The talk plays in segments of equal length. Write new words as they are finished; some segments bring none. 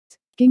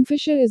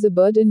Kingfisher is a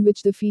bird in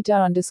which the feet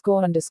are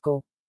underscore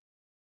underscore.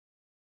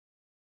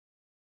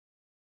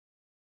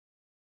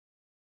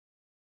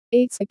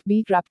 A.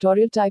 B.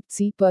 Raptorial type.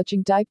 C.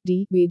 Perching type.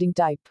 D. Wading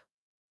type.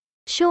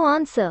 Show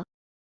answer.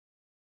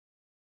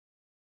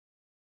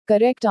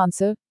 Correct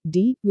answer,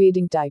 D.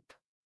 Wading type.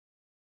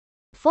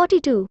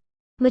 42.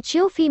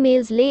 Mature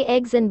females lay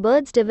eggs and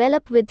birds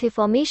develop with the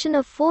formation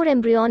of 4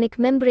 embryonic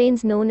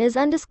membranes known as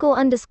underscore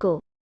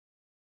underscore.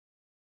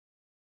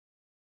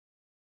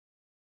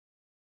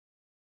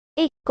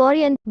 A.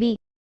 Chorion. B.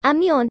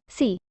 Amnion.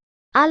 C.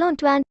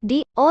 Allantoin.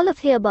 D. All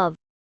of the above.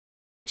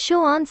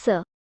 Show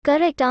answer.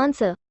 Correct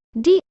answer.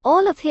 D.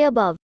 All of the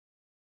above.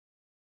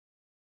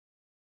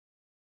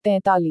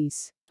 43.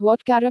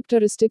 What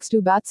characteristics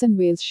do bats and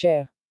whales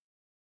share?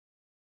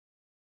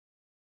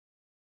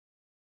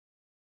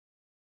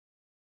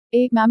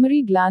 A.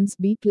 Mammary glands.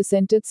 B.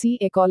 Placenta. C.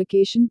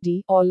 Echolocation.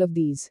 D. All of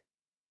these.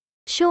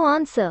 Show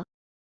answer.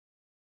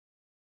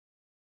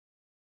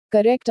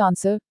 Correct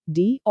answer,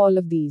 D. All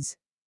of these.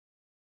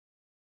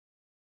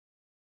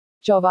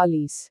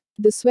 44.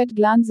 The sweat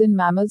glands in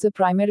mammals are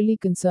primarily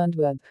concerned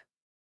with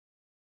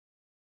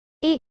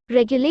A.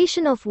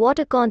 Regulation of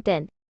water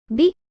content.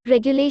 B.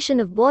 Regulation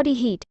of body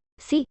heat.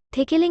 C.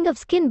 Thickening of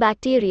skin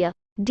bacteria.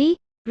 D.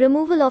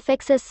 Removal of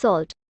excess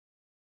salt.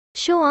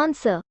 Show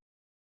answer.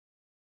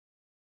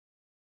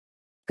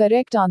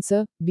 Correct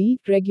answer, B.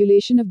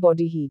 Regulation of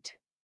body heat.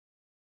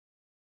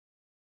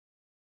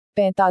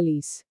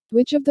 45.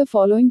 Which of the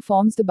following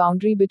forms the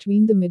boundary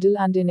between the middle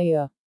and inner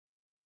ear?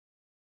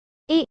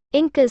 A.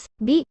 Incus.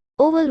 B.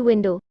 Oval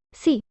window.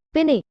 C.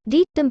 Pinnae.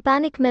 D.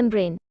 Tympanic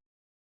membrane.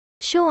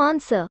 Show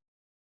answer.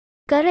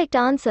 Correct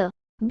answer.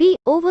 B.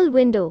 Oval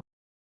window.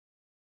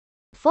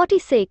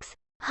 46.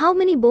 How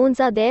many bones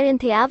are there in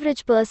the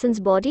average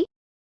person's body?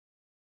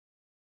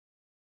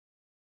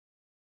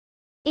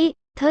 A.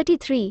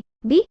 33.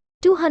 B.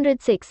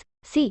 206.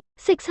 C.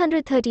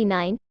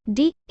 639.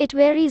 D. It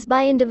varies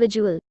by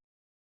individual.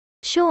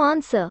 Show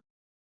answer.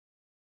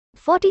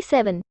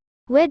 47.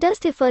 Where does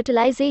the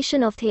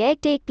fertilization of the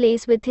egg take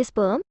place with the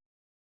sperm?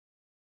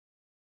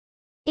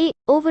 A.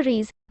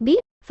 Ovaries. B.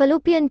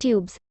 Fallopian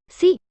tubes.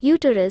 C.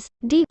 Uterus.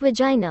 D.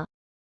 Vagina.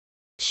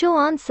 Show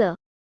answer.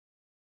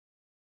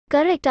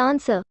 Correct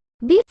answer.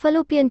 B.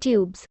 Fallopian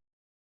tubes.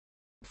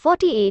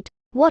 48.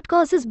 What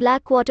causes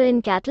black water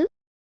in cattle?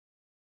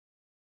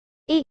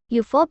 A.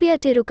 Euphorbia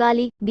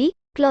terucali. B.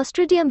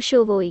 Clostridium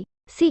shovoi.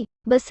 C.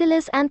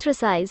 Bacillus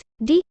anthracis.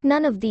 D.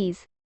 None of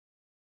these.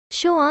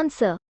 Show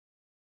answer.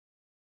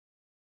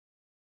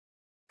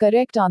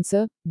 Correct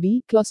answer,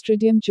 B.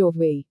 Clostridium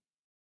shovei.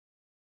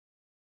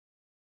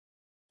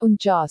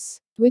 49.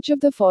 Which of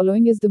the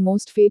following is the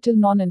most fatal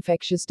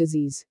non-infectious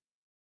disease?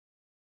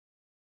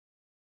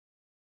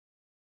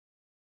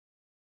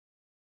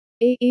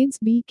 A. AIDS.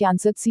 B.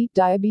 Cancer. C.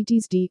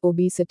 Diabetes. D.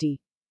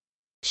 Obesity.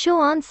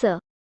 Show answer.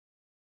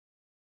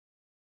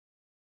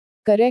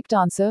 Correct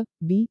answer,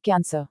 B.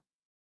 Cancer.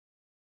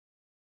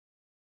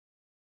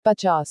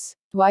 50.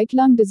 White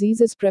lung disease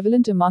is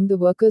prevalent among the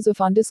workers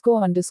of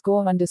underscore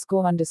underscore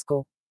underscore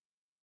underscore.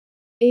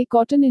 A.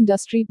 Cotton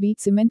industry. B.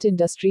 Cement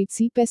industry.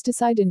 C.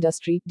 Pesticide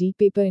industry. D.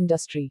 Paper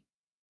industry.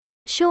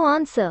 Show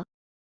answer.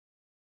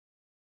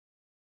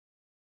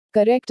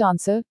 Correct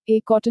answer, A.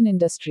 Cotton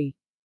industry.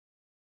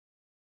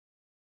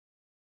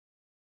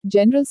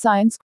 General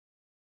science.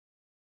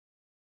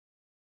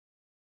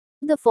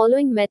 The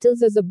following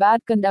metals is a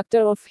bad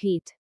conductor of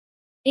heat.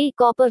 A.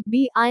 Copper.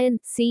 B. Iron.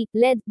 C.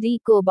 Lead.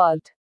 D.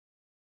 Cobalt.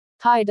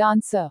 Right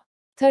answer.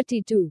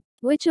 32.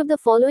 Which of the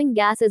following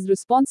gas is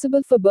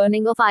responsible for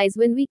burning of eyes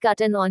when we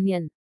cut an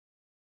onion?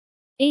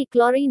 A.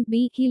 Chlorine.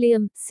 B.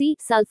 Helium. C.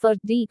 Sulfur.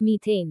 D.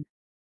 Methane.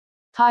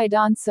 Right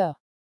answer.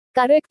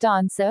 Correct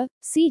answer,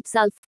 C.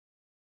 Sulfur.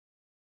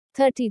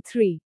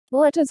 33.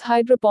 What is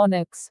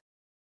hydroponics?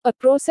 A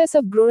process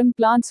of growing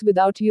plants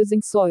without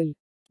using soil.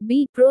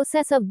 B.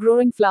 Process of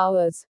growing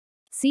flowers.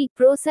 C.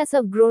 Process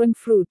of growing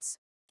fruits.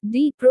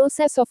 D.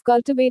 Process of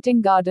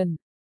cultivating garden.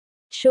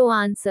 Show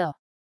answer.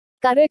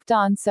 Correct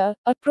answer,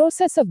 a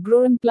process of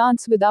growing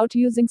plants without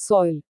using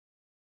soil.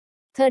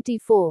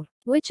 34.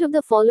 Which of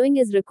the following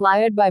is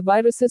Required by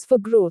viruses for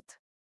growth.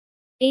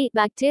 A.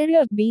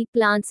 Bacteria. B.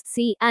 Plants.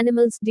 C.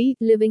 Animals. D.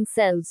 Living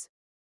cells.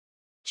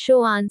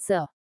 Show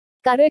answer.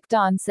 Correct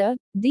answer,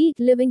 D.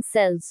 Living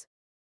cells.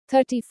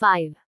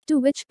 35. To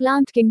which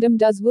plant kingdom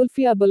does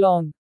Wolffia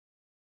belong?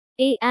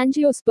 A.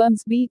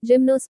 Angiosperms. B.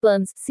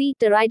 Gymnosperms. C.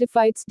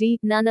 Pteridophytes. D.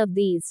 None of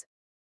these.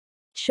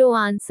 Show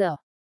answer.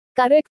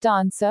 Correct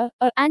answer,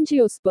 are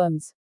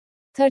angiosperms.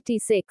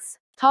 36.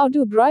 How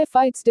do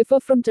bryophytes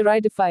differ from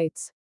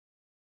pteridophytes?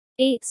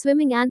 A.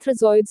 Swimming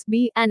anthrazoids.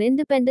 B. An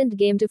independent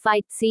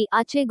gametophyte. C.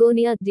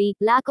 Archegonia. D.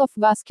 Lack of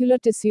vascular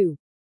tissue.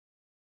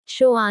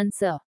 Show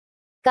answer.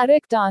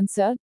 Correct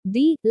answer,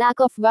 D.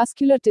 Lack of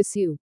vascular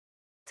tissue.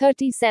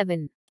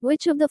 37.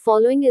 Which of the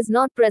following is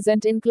not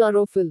present in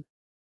chlorophyll?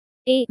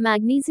 A.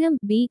 Magnesium.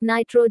 B.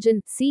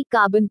 Nitrogen. C.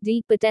 Carbon.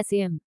 D.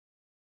 Potassium.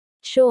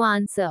 Show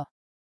answer.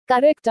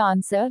 Correct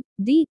answer,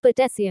 D.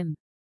 Potassium.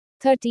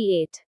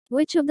 38.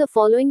 Which of the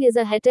following is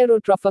a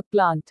heterotrophic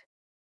plant?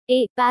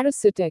 A.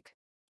 Parasitic.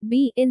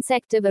 B.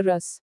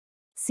 Insectivorous.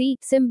 C.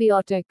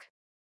 Symbiotic.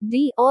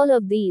 D. All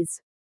of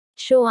these.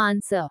 Show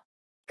answer.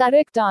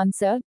 Correct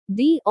answer,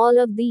 D. All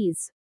of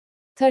these.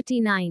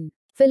 39.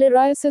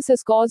 Filariasis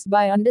is caused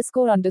by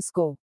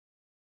 __.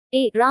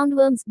 A.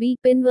 Roundworms. B.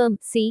 Pinworm.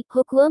 C.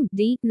 Hookworm.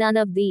 D. None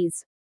of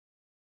these.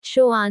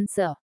 Show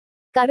answer.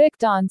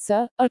 Correct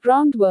answer, A.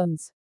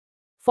 Roundworms.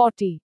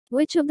 40.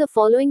 Which of the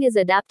following is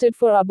adapted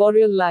for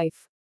arboreal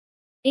life?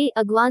 A.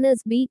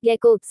 Iguanas. B.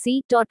 Gecko.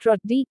 C. Totrot.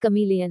 D.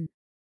 Chameleon.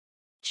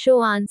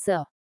 Show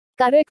answer.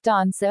 Correct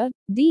answer,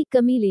 D.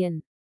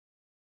 Chameleon.